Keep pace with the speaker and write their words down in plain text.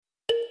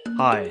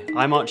Hi,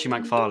 I'm Archie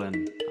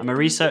McFarlane. I'm a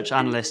research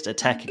analyst at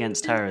Tech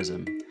Against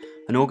Terrorism,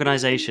 an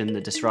organisation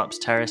that disrupts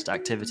terrorist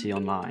activity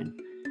online.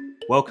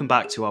 Welcome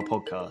back to our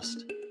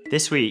podcast.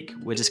 This week,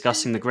 we're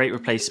discussing the Great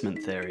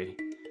Replacement Theory,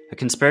 a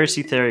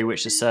conspiracy theory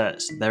which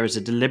asserts there is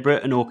a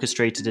deliberate and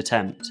orchestrated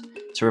attempt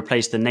to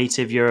replace the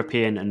native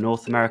European and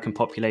North American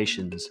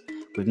populations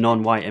with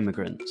non-white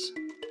immigrants.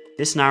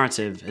 This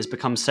narrative has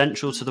become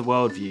central to the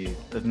worldview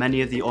of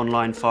many of the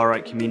online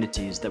far-right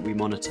communities that we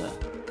monitor.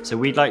 So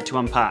we'd like to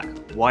unpack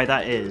why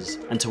that is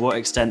and to what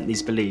extent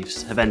these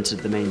beliefs have entered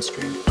the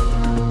mainstream.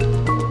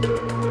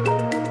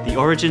 The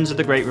origins of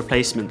the Great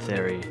Replacement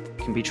Theory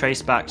can be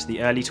traced back to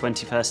the early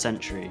 21st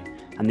century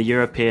and the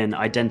European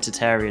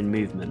identitarian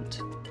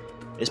movement.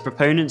 Its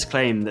proponents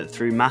claim that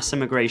through mass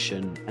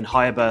immigration and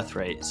higher birth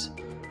rates,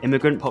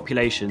 immigrant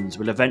populations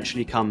will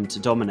eventually come to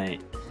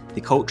dominate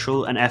the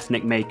cultural and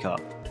ethnic makeup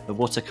of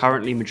what are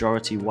currently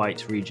majority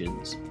white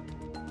regions.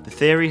 The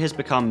theory has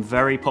become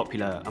very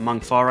popular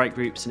among far-right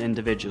groups and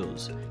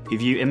individuals who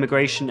view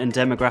immigration and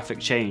demographic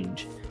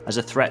change as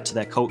a threat to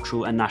their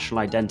cultural and national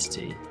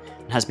identity,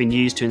 and has been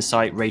used to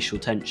incite racial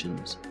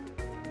tensions.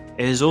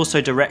 It has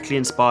also directly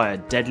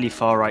inspired deadly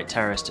far-right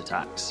terrorist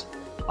attacks,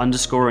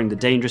 underscoring the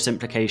dangerous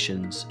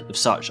implications of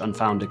such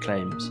unfounded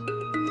claims.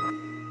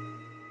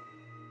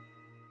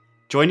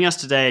 Joining us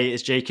today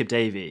is Jacob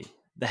Davey,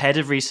 the Head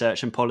of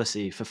Research and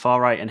Policy for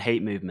Far-Right and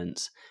Hate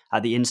Movements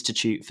at the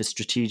Institute for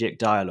Strategic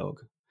Dialogue.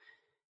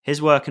 His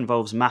work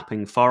involves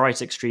mapping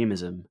far-right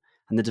extremism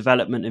and the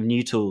development of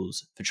new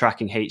tools for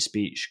tracking hate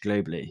speech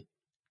globally.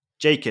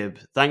 Jacob,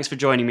 thanks for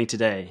joining me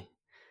today.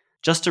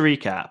 Just to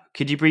recap,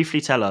 could you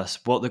briefly tell us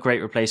what the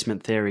Great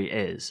Replacement Theory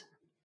is?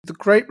 The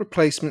Great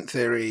Replacement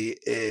Theory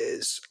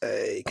is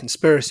a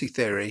conspiracy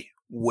theory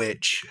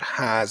which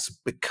has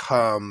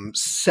become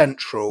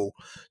central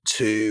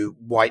to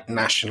white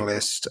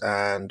nationalist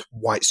and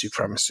white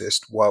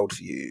supremacist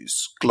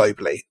worldviews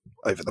globally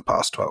over the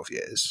past 12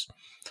 years.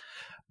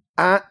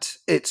 At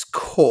its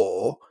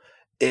core,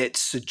 it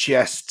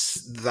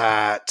suggests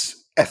that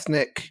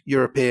ethnic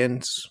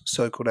Europeans,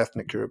 so-called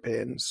ethnic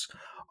Europeans,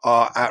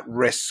 are at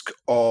risk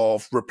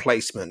of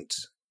replacement,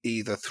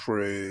 either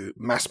through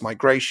mass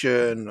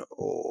migration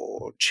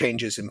or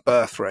changes in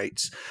birth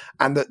rates,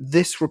 and that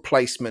this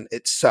replacement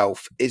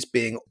itself is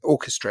being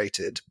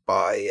orchestrated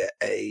by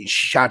a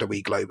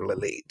shadowy global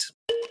elite.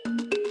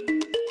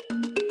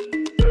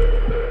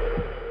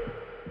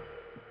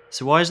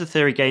 So why has the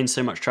theory gained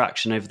so much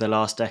traction over the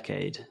last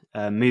decade,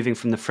 moving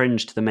from the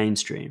fringe to the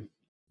mainstream?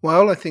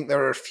 Well, I think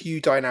there are a few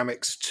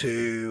dynamics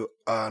to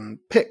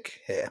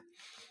unpick here.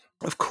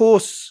 Of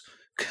course,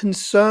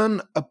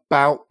 concern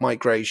about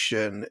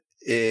migration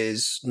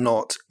is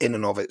not in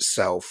and of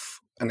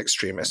itself an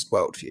extremist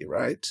worldview,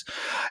 right?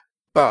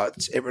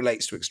 But it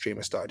relates to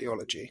extremist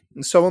ideology.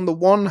 And so on the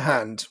one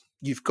hand,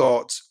 you've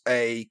got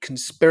a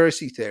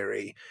conspiracy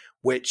theory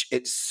which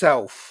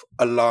itself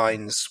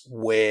aligns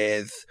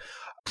with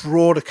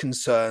broader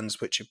concerns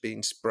which have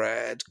been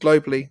spread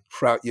globally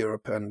throughout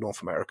Europe and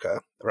North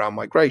America around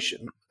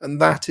migration.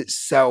 And that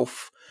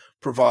itself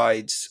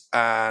provides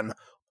an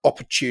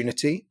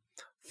opportunity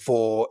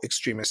for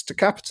extremists to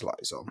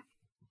capitalize on.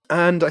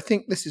 And I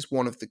think this is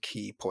one of the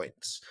key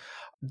points.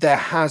 There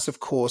has, of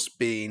course,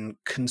 been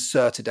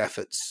concerted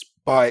efforts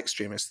by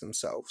extremists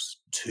themselves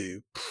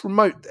to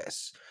promote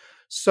this.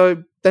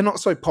 So they're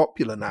not so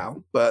popular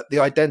now, but the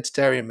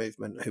identitarian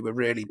movement, who were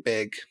really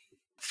big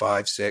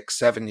 5, 6,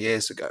 7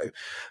 years ago,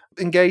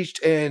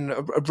 engaged in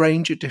a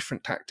range of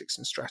different tactics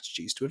and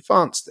strategies to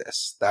advance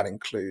this. That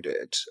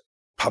included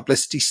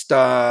publicity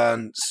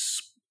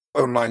stunts,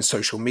 online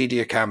social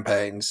media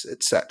campaigns,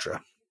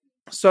 etc.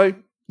 So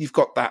you've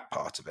got that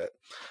part of it.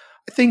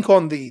 I think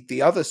on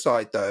the other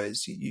side, though,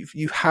 is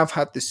you have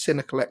had this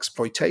cynical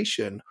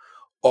exploitation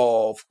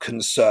of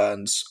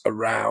concerns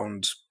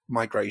around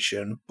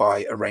migration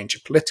by a range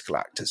of political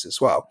actors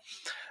as well.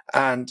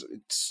 And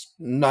it's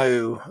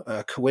no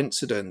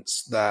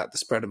coincidence that the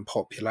spread and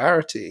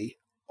popularity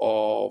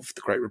of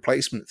the Great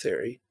Replacement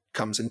Theory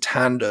comes in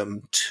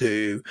tandem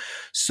to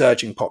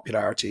surging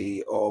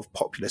popularity of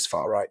populist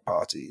far-right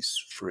parties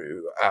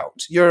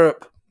throughout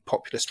Europe,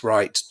 populist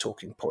right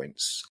talking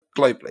points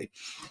globally.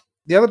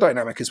 The other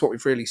dynamic is what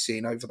we've really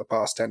seen over the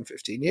past 10,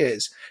 15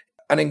 years,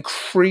 an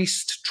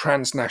increased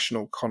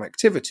transnational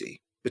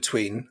connectivity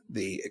between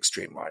the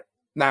extreme right.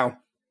 Now,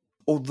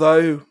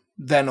 although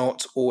they're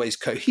not always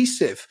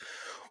cohesive,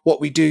 what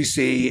we do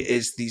see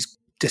is these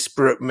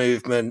disparate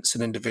movements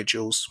and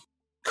individuals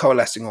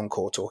coalescing on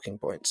core talking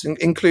points,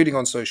 including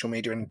on social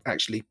media, and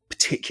actually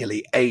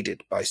particularly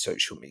aided by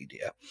social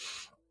media.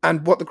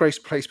 And what the Great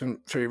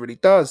Replacement Theory really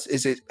does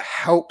is it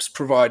helps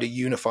provide a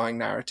unifying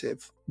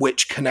narrative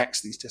which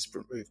connects these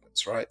disparate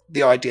movements, right?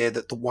 The idea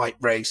that the white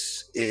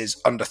race is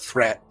under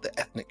threat, that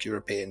ethnic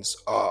Europeans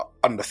are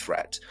under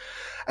threat.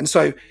 And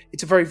so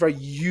it's a very, very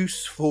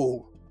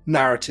useful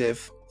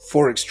narrative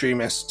for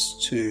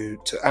extremists to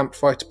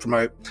amplify, to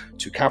promote,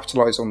 to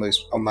capitalize on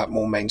that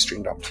more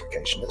mainstreamed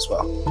amplification as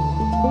well.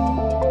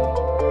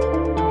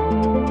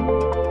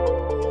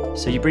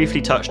 So you briefly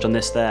touched on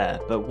this there,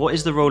 but what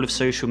is the role of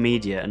social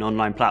media and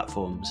online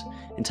platforms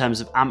in terms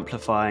of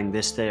amplifying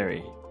this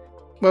theory?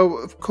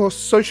 Well, of course,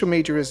 social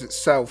media is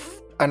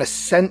itself an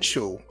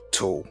essential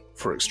tool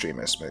for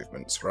extremist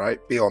movements, right?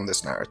 Beyond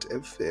this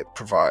narrative, it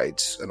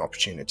provides an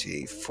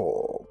opportunity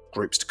for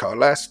groups to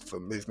coalesce, for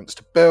movements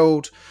to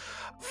build,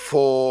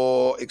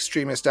 for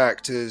extremist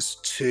actors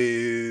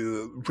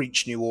to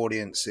reach new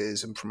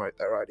audiences and promote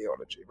their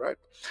ideology, right?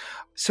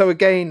 So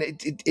again,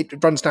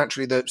 it runs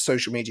naturally that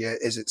social media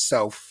is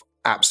itself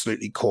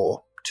absolutely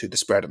core to the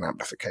spread and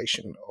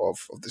amplification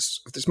of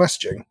this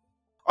messaging.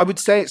 I would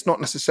say it's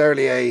not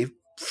necessarily a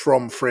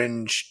from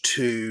fringe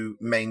to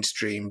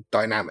mainstream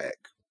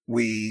dynamic.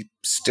 We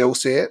still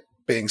see it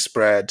being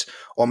spread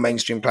on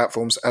mainstream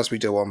platforms as we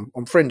do on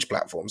fringe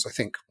platforms. I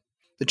think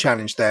the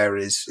challenge there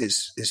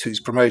is who's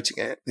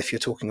promoting it. If you're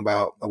talking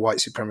about a white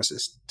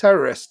supremacist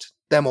terrorist,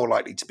 they're more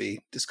likely to be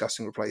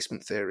discussing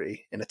replacement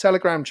theory in a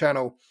Telegram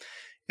channel.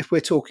 If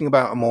we're talking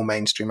about a more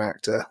mainstream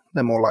actor,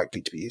 they're more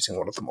likely to be using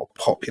one of the more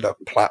popular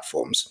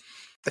platforms.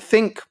 I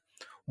think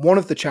one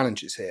of the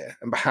challenges here,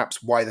 and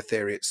perhaps why the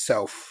theory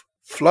itself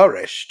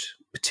flourished,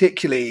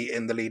 particularly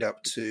in the lead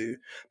up to,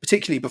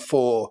 particularly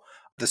before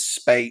the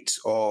spate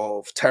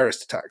of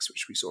terrorist attacks,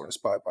 which we saw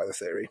inspired by the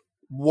theory,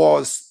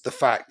 was the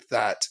fact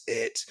that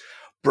it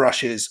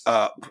brushes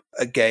up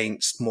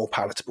against more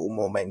palatable,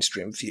 more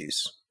mainstream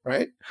views,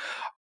 right?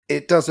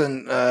 It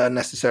doesn't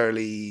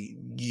necessarily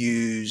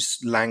use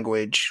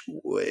language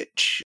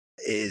which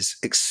is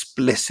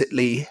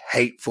explicitly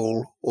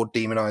hateful or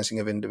demonizing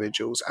of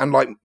individuals. And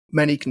like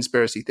many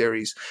conspiracy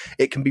theories,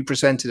 it can be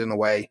presented in a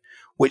way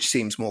which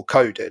seems more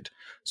coded.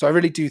 So I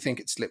really do think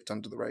it slipped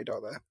under the radar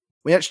there.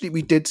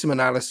 We did some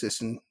analysis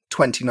in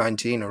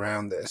 2019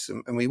 around this,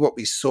 and what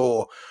we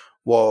saw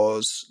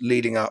was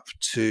leading up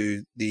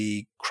to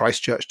the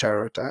Christchurch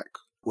terror attack,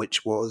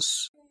 which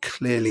was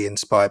clearly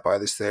inspired by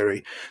this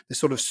theory, this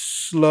sort of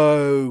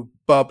slow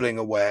bubbling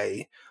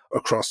away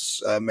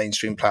across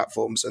mainstream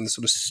platforms and the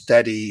sort of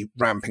steady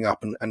ramping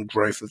up and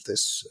growth of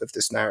this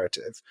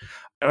narrative.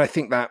 And I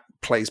think that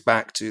plays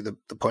back to the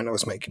point I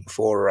was making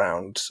before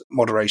around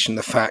moderation,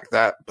 the fact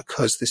that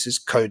because this is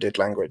coded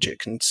language, it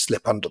can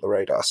slip under the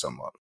radar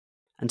somewhat.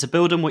 And to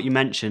build on what you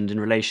mentioned in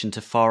relation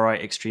to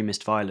far-right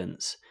extremist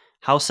violence,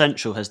 how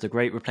central has the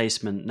Great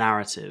Replacement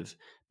narrative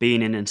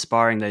been in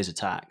inspiring those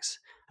attacks?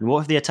 And what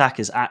have the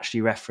attackers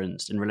actually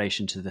referenced in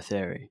relation to the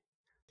theory?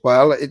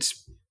 Well,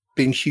 it's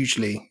been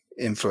hugely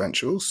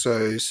influential.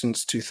 So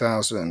since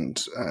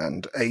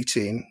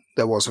 2018,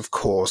 there was, of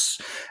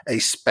course, a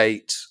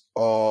spate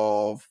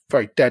of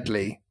very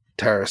deadly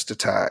terrorist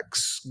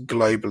attacks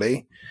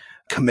globally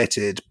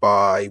committed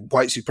by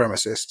white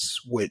supremacists,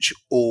 which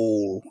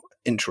all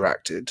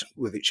interacted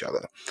with each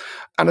other.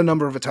 And a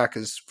number of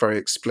attackers very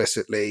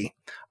explicitly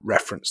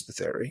referenced the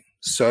theory.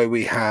 So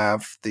we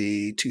have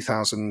the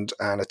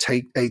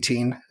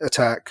 2018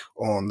 attack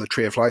on the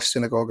Tree of Life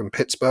Synagogue in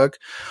Pittsburgh,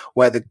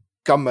 where the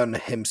gunman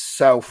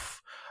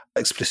himself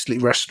explicitly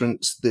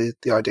referenced the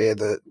idea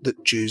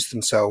that Jews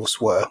themselves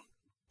were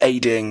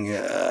aiding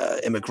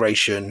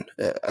immigration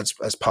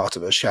as part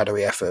of a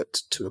shadowy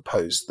effort to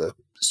oppose the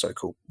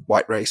so-called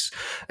white race.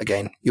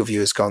 Again, your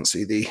viewers can't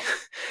see the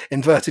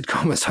inverted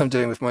commas I'm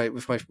doing with my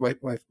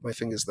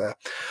fingers there,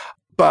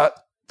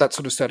 but that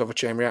sort of set off a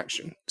chain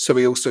reaction. So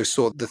we also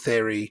saw the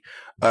theory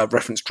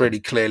referenced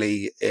really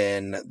clearly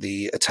in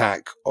the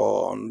attack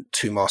on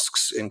two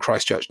mosques in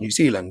Christchurch, New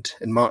Zealand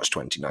in March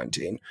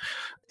 2019.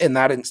 In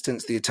that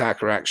instance, the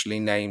attacker actually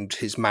named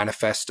his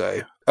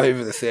manifesto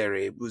over the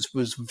theory. It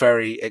was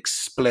very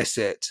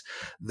explicit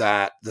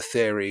that the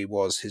theory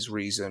was his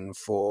reason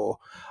for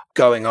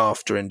going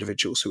after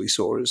individuals who he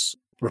saw as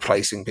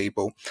replacing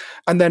people.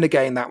 And then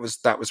again, that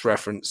was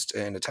referenced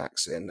in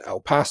attacks in El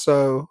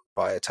Paso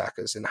by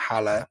attackers in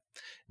Halle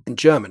in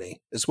Germany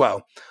as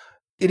well.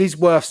 It is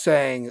worth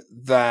saying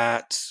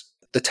that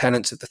the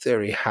tenets of the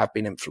theory have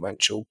been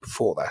influential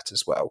before that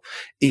as well,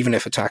 even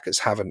if attackers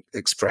haven't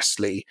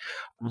expressly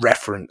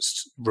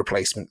referenced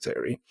replacement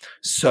theory.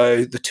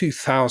 So the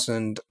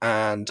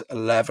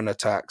 2011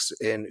 attacks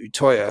in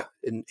Utøya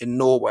in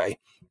Norway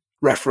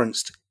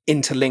referenced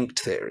interlinked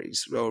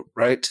theories,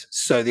 right?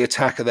 So the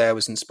attacker there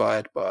was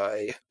inspired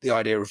by the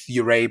idea of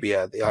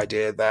Eurabia, the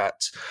idea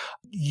that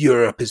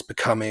Europe is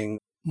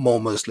becoming more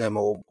Muslim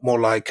or more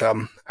like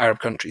Arab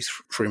countries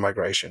through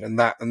migration, and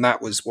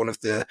that was one of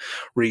the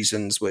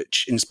reasons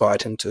which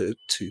inspired him to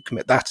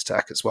commit that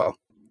attack as well.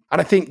 And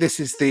I think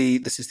this is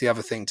the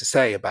other thing to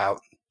say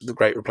about the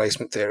Great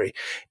Replacement theory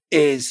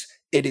is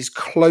it is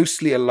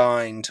closely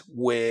aligned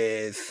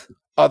with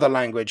other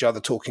language, other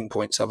talking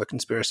points, other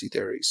conspiracy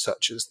theories,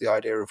 such as the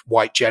idea of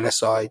white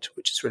genocide,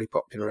 which is really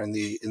popular in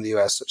the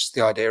US, such as the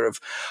idea of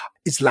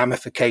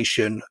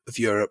Islamification of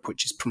Europe,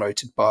 which is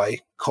promoted by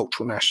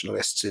cultural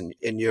nationalists in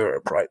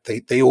Europe, right?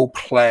 They all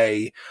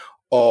play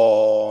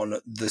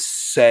on the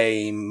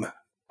same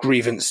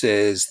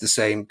grievances, the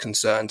same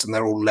concerns, and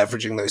they're all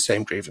leveraging those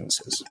same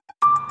grievances.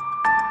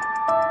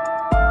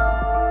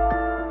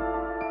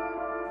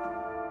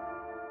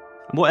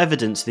 What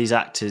evidence are these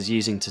actors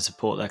using to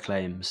support their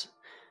claims?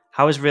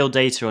 How is real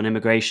data on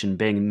immigration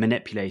being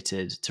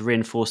manipulated to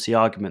reinforce the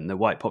argument that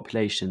white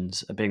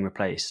populations are being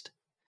replaced?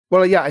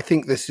 Well, yeah, I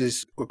think this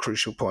is a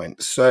crucial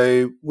point.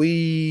 So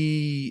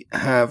we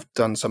have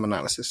done some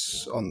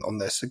analysis on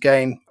this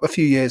again a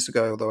few years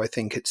ago, although I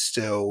think it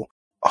still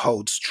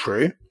holds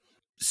true.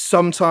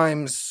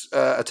 Sometimes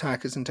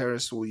attackers and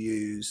terrorists will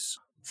use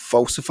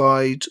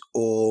falsified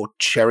or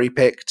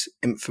cherry-picked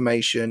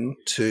information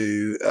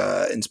to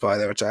inspire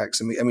their attacks.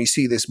 And we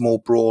see this more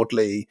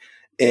broadly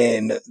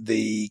in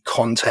the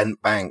content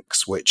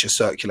banks which are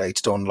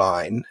circulated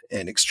online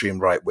in extreme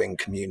right-wing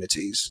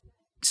communities.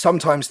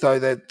 Sometimes, though,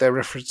 they're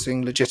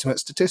referencing legitimate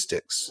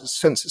statistics.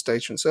 Census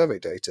data and survey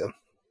data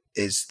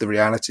is the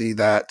reality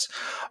that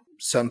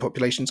certain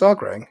populations are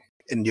growing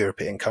in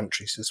European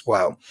countries as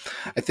well.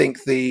 I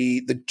think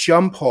the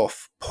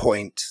jump-off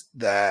point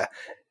there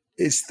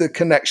is the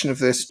connection of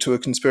this to a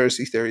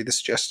conspiracy theory, the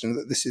suggestion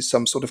that this is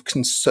some sort of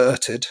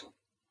concerted,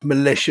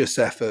 malicious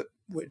effort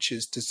which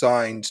is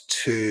designed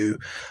to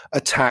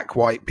attack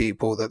white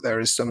people, that there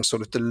is some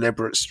sort of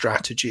deliberate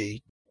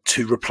strategy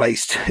to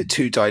replace,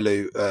 to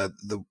dilute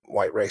the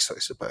white race, I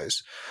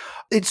suppose.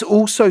 It's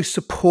also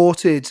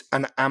supported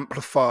and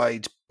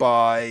amplified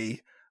by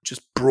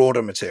just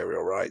broader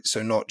material, right?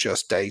 So not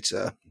just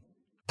data,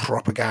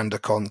 propaganda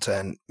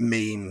content,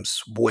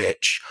 memes,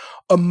 which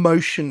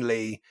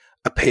emotionally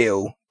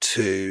appeal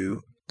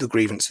to the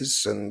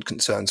grievances and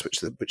concerns which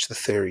the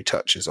theory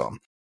touches on.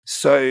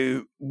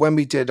 So when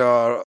we did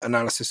our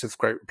analysis of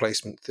Great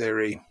Replacement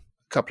Theory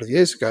a couple of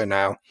years ago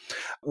now,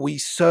 we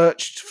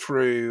searched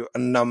through a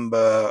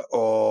number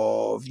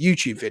of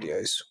YouTube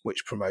videos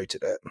which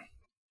promoted it.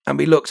 And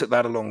we looked at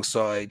that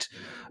alongside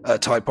a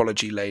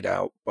typology laid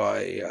out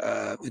by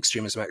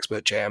extremism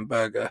expert J.M.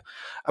 Berger.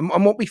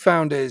 And what we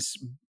found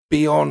is,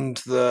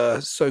 beyond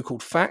the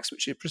so-called facts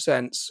which it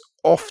presents,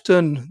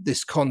 often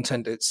this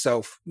content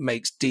itself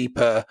makes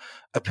deeper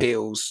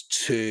appeals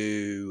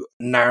to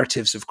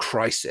narratives of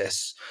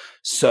crisis.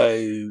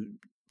 So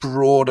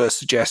broader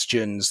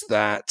suggestions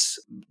that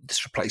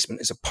this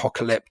replacement is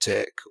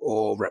apocalyptic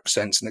or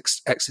represents an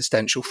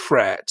existential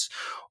threat,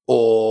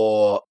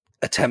 or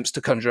attempts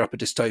to conjure up a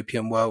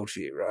dystopian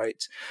worldview,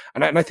 right?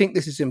 And I think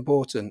this is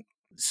important.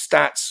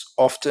 Stats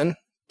often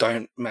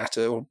don't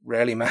matter or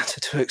rarely matter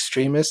to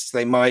extremists.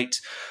 They might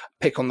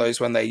pick on those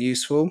when they're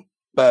useful,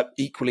 but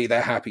equally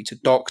they're happy to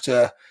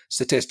doctor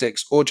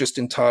statistics or just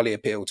entirely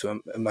appeal to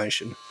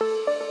emotion.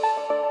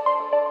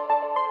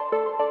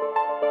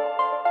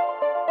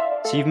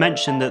 So you've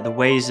mentioned that the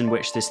ways in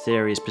which this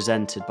theory is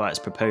presented by its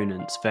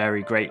proponents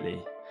vary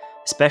greatly,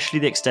 especially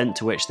the extent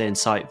to which they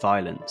incite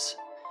violence.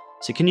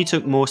 So can you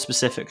talk more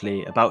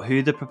specifically about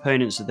who the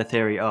proponents of the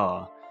theory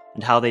are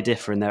and how they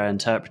differ in their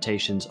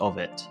interpretations of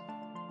it?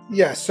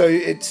 Yeah, so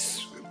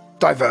it's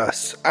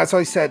diverse. As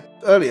I said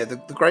earlier, the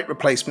Great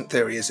Replacement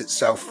Theory is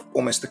itself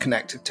almost the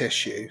connective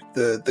tissue,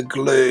 the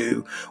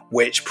glue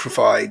which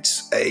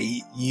provides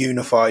a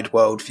unified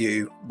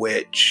worldview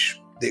which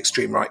the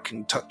extreme right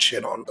can touch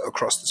in on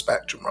across the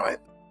spectrum, right?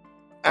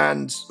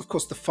 And of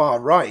course, the far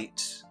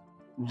right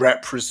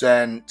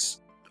represent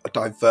a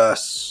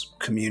diverse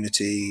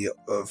community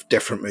of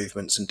different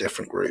movements and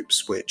different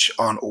groups which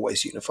aren't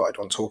always unified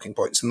on talking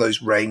points, and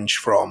those range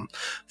from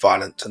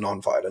violent to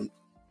non-violent.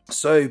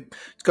 So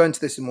to go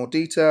into this in more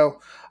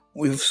detail,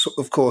 we've,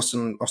 of course,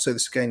 and I'll say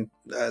this again,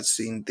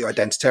 seen the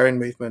identitarian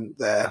movement.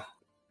 They're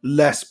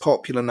less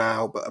popular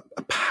now, but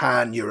a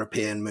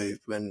pan-European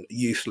movement,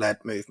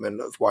 youth-led movement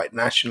of white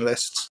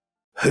nationalists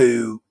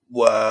who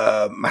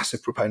were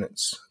massive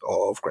proponents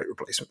of Great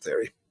Replacement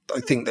Theory. I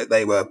think that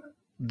they were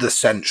the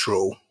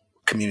central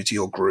community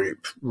or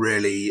group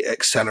really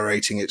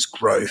accelerating its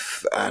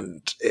growth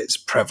and its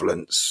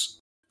prevalence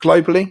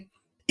globally.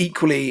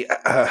 Equally,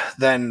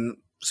 then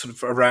sort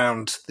of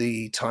around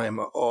the time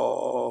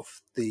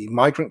of the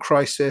migrant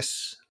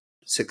crisis,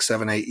 6,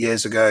 7, 8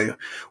 years ago,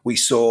 we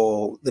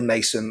saw the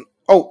nascent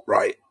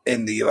alt-right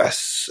in the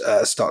US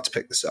start to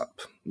pick this up.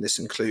 This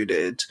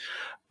included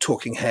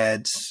talking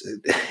heads,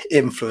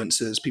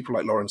 influencers, people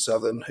like Lauren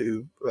Southern,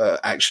 who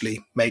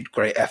actually made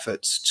great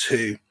efforts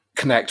to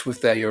connect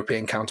with their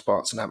European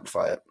counterparts and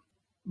amplify it.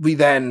 We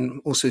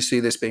then also see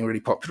this being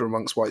really popular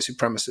amongst white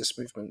supremacist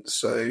movements.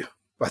 So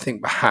I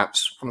think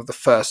perhaps one of the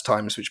first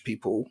times which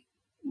people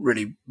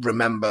really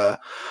remember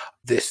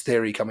this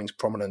theory coming to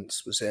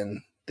prominence was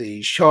in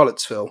the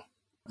Charlottesville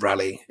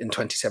rally in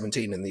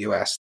 2017 in the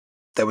US.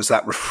 There was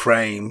that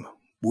refrain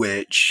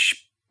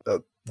which a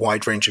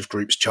wide range of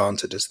groups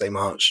chanted as they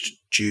marched,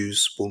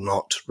 "Jews will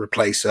not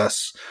replace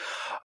us."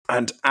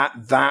 And at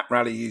that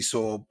rally, you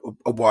saw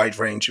a wide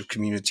range of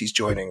communities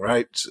joining,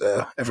 right?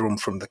 Everyone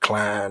from the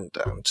Klan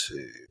down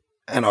to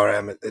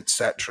NRM,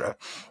 etc.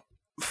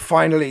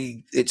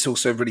 Finally, it's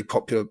also really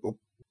popular,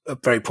 a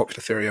very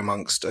popular theory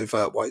amongst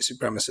overt white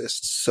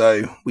supremacists.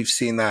 So we've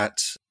seen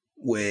that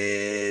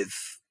with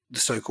the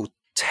so-called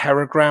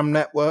Terragram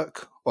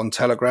network on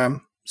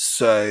Telegram.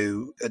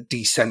 So a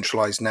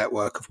decentralized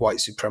network of white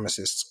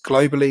supremacists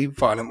globally,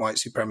 violent white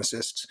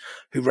supremacists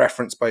who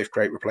reference both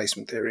Great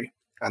Replacement Theory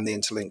and the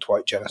interlinked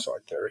white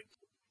genocide theory.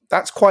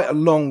 That's quite a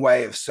long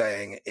way of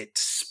saying it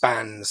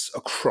spans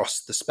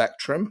across the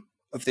spectrum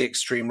of the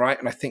extreme right.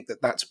 And I think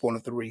that that's one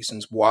of the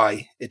reasons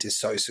why it is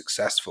so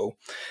successful,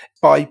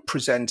 by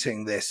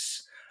presenting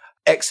this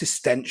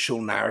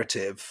existential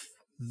narrative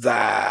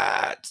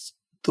that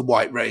the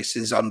white race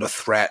is under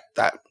threat,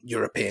 that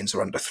Europeans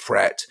are under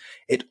threat.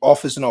 It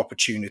offers an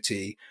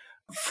opportunity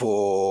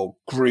for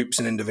groups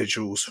and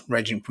individuals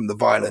ranging from the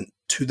violent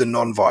to the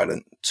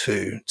non-violent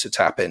to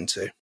tap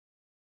into.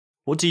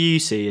 What do you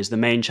see as the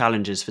main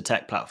challenges for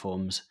tech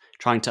platforms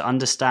trying to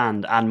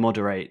understand and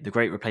moderate the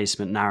Great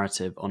Replacement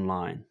narrative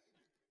online?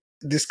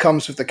 This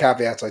comes with the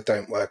caveat I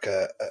don't work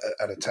at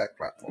a tech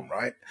platform,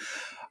 right?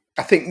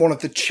 I think one of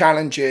the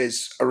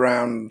challenges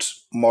around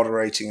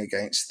moderating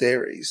against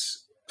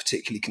theories,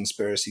 particularly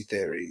conspiracy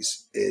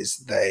theories, is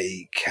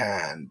they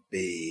can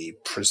be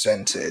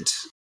presented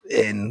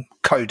in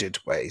coded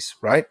ways,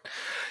 right?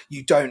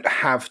 You don't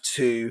have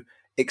to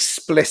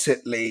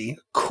explicitly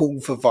call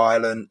for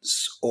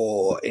violence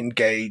or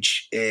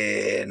engage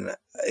in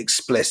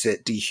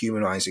explicit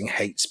dehumanizing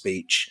hate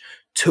speech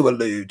to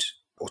allude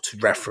or to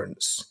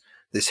reference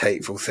this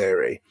hateful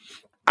theory.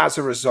 As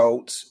a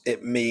result,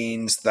 it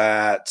means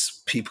that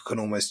people can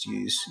almost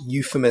use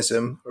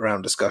euphemism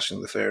around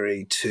discussing the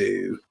theory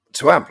to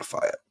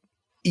amplify it.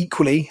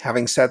 Equally,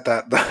 having said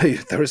that, though,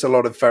 there is a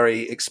lot of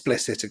very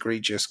explicit,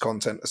 egregious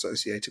content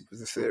associated with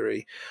the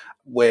theory,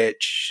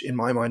 which, in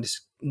my mind,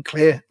 is in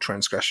clear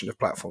transgression of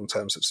platform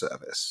terms of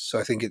service. So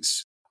I think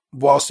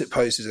whilst it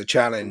poses a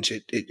challenge,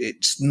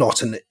 it's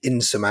not an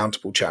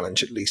insurmountable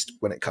challenge, at least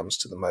when it comes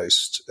to the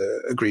most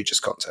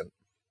egregious content.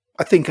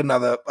 I think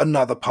another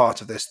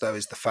part of this, though,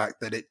 is the fact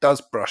that it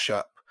does brush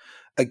up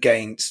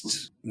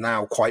against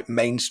now quite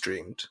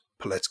mainstreamed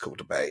political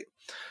debate.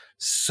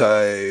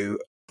 So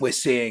we're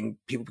seeing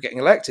people getting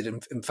elected.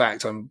 In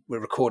fact, we're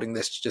recording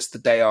this just the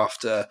day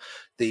after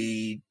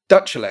the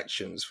Dutch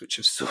elections, which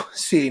have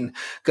seen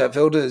Geert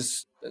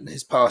Wilders and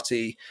his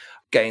party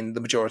gain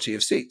the majority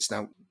of seats.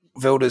 Now,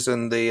 Wilders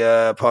and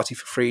the Party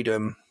for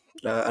Freedom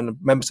and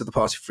members of the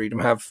Party for Freedom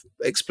have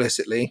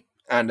explicitly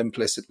and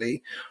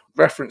implicitly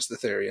referenced the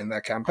theory in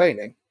their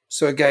campaigning.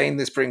 So again,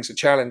 this brings a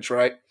challenge,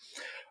 right,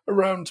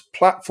 around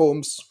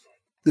platforms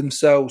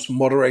themselves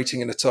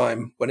moderating in a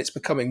time when it's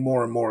becoming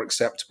more and more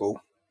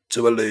acceptable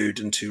to allude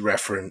and to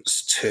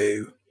reference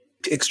to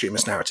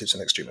extremist narratives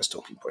and extremist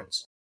talking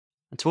points.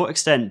 And to what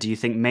extent do you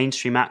think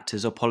mainstream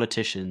actors or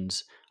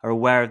politicians are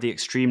aware of the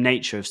extreme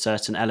nature of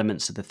certain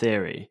elements of the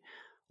theory,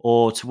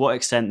 or to what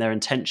extent they're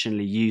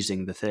intentionally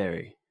using the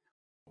theory?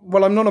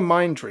 Well, I'm not a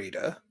mind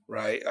reader,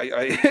 right?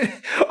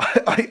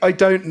 I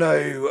don't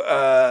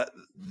know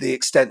the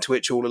extent to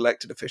which all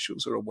elected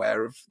officials are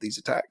aware of these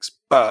attacks,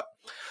 but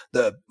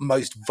the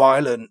most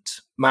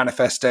violent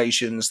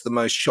manifestations, the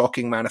most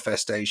shocking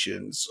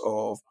manifestations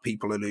of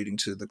people alluding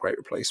to the Great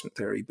Replacement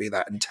theory, be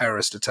that in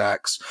terrorist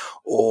attacks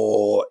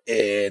or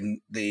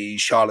in the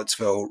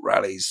Charlottesville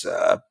rallies,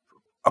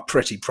 are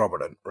pretty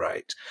prominent,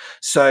 right?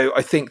 So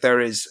I think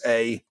there is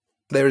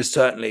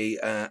certainly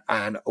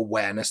an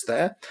awareness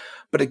there.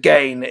 But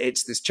again,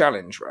 it's this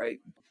challenge, right?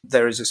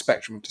 There is a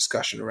spectrum of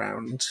discussion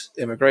around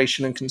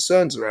immigration and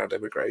concerns around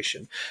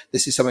immigration.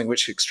 This is something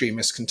which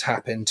extremists can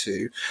tap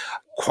into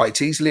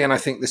quite easily. And I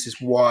think this is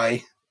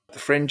why the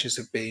fringes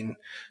have been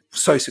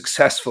so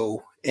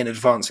successful in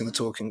advancing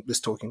this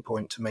talking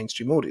point to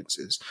mainstream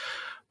audiences.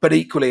 But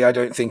equally, I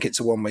don't think it's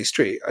a one-way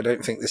street. I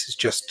don't think this is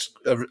just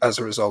as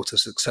a result of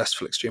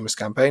successful extremist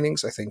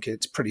campaignings. I think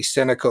it's pretty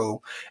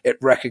cynical.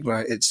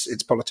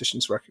 It's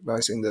politicians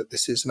recognizing that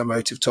this is an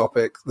emotive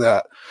topic,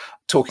 that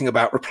talking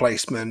about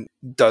replacement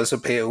does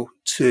appeal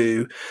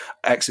to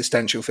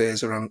existential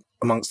fears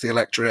amongst the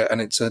electorate,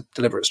 and it's a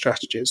deliberate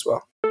strategy as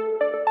well.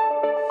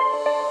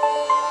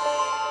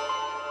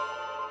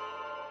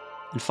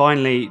 And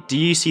finally, do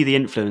you see the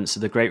influence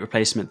of the Great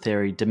Replacement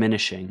theory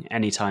diminishing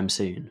anytime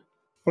soon?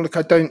 Well, look,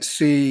 I don't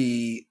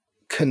see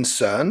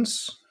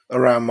concerns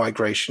around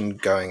migration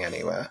going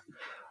anywhere.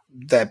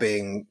 They're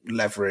being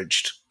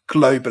leveraged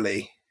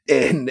globally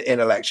in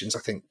elections. I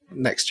think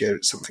next year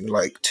it's something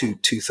like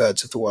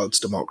two-thirds of the world's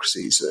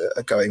democracies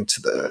are going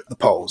to the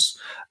polls.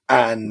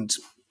 And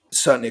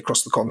certainly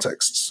across the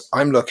contexts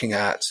I'm looking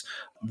at,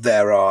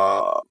 there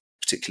are,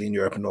 particularly in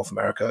Europe and North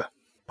America,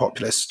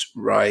 populist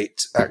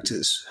right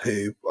actors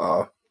who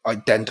are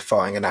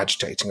identifying and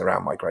agitating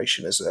around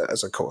migration as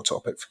a core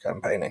topic for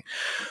campaigning.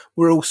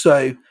 We're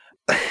also,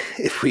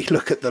 if we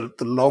look at the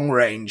long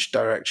range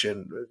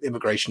direction,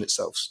 migration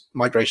itself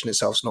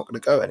is not going to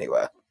go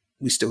anywhere.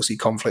 We still see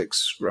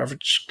conflicts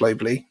ravaged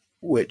globally,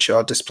 which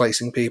are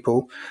displacing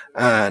people.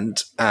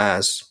 And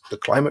as the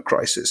climate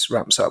crisis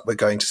ramps up, we're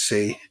going to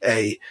see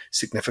a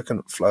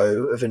significant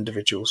flow of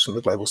individuals from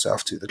the global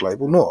south to the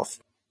global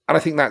north. And I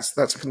think that's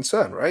a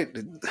concern, right?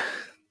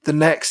 The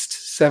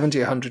next 70,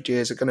 100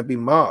 years are going to be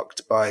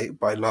marked by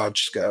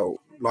large-scale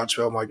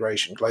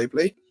migration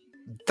globally.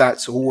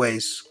 That's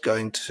always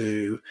going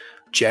to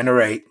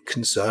generate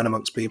concern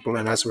amongst people,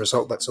 and as a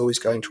result, that's always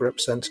going to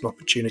represent an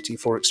opportunity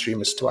for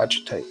extremists to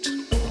agitate.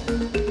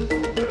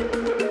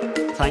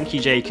 Thank you,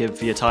 Jacob,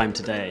 for your time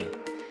today.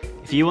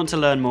 If you want to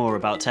learn more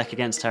about Tech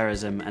Against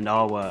Terrorism and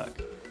our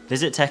work,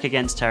 visit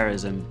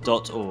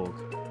techagainstterrorism.org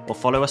or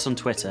follow us on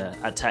Twitter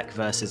at Tech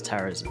vs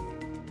Terrorism.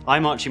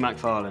 I'm Archie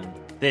McFarlane.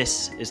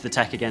 This is the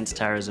Tech Against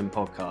Terrorism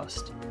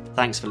podcast.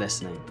 Thanks for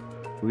listening.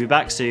 We'll be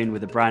back soon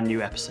with a brand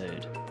new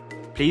episode.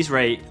 Please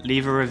rate,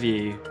 leave a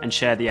review, and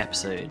share the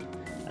episode,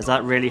 as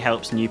that really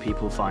helps new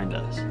people find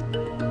us.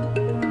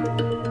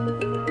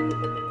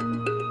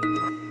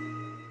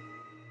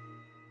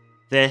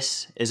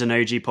 This is an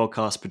OG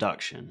podcast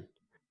production,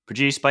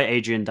 produced by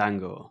Adrian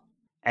Dangor,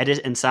 edit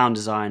and sound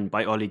design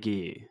by Ollie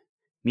Guiu,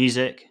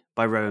 music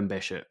by Rowan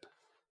Bishop.